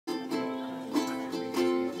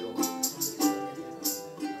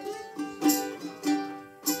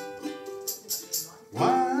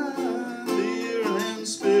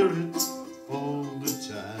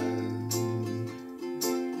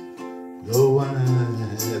I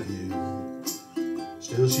have you.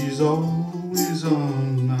 Still she's always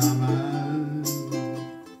on my mind.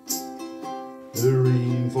 The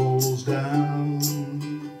rain falls down,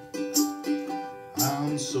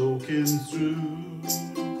 I'm soaking through.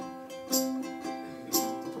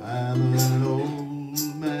 I'm an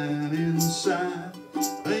old man inside,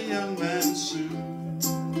 a young man soon.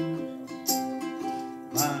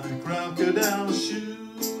 My crocodile shoes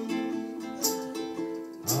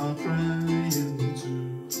are crying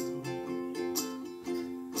too,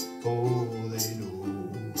 for they know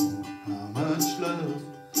how much love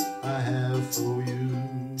I have for you.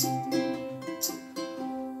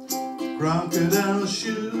 Crocodile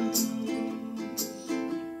shoes,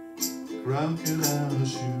 crocodile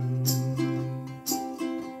shoes,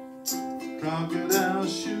 crocodile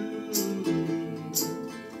shoes,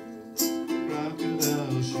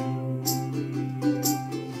 crocodile shoes.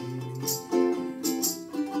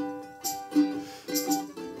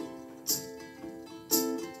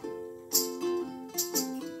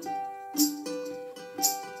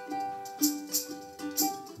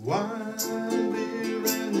 Wine, beer,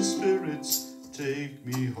 and spirits take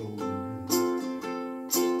me home.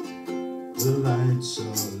 The lights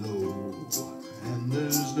are low, and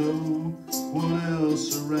there's no one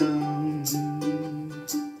else around.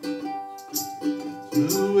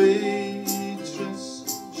 The waitress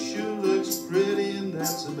sure looks pretty, and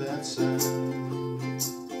that's a bad sign.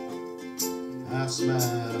 I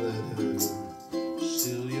smile at her,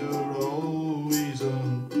 still you're always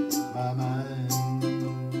on my mind.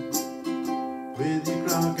 With your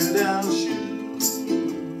crocodile shoes,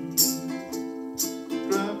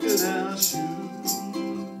 crocodile shoes,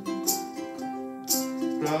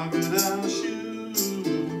 crocodile shoes,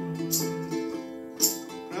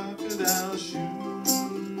 crocodile shoes.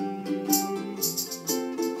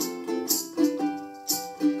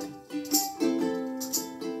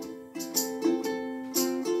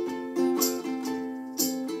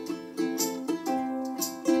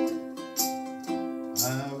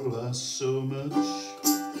 I've lost so much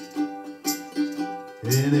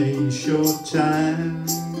in a short time.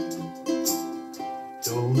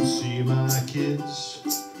 Don't see my kids,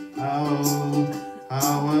 how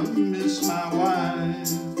I miss my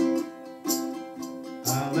wife. I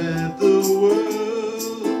let the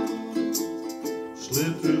world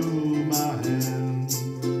slip through my hands,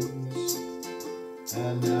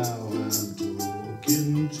 and now I'm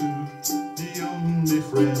talking to the only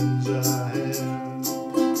friends I have.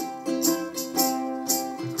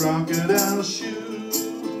 Crocodile shoes,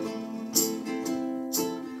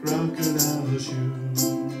 crocodile shoes,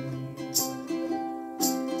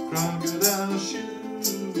 crocodile shoes.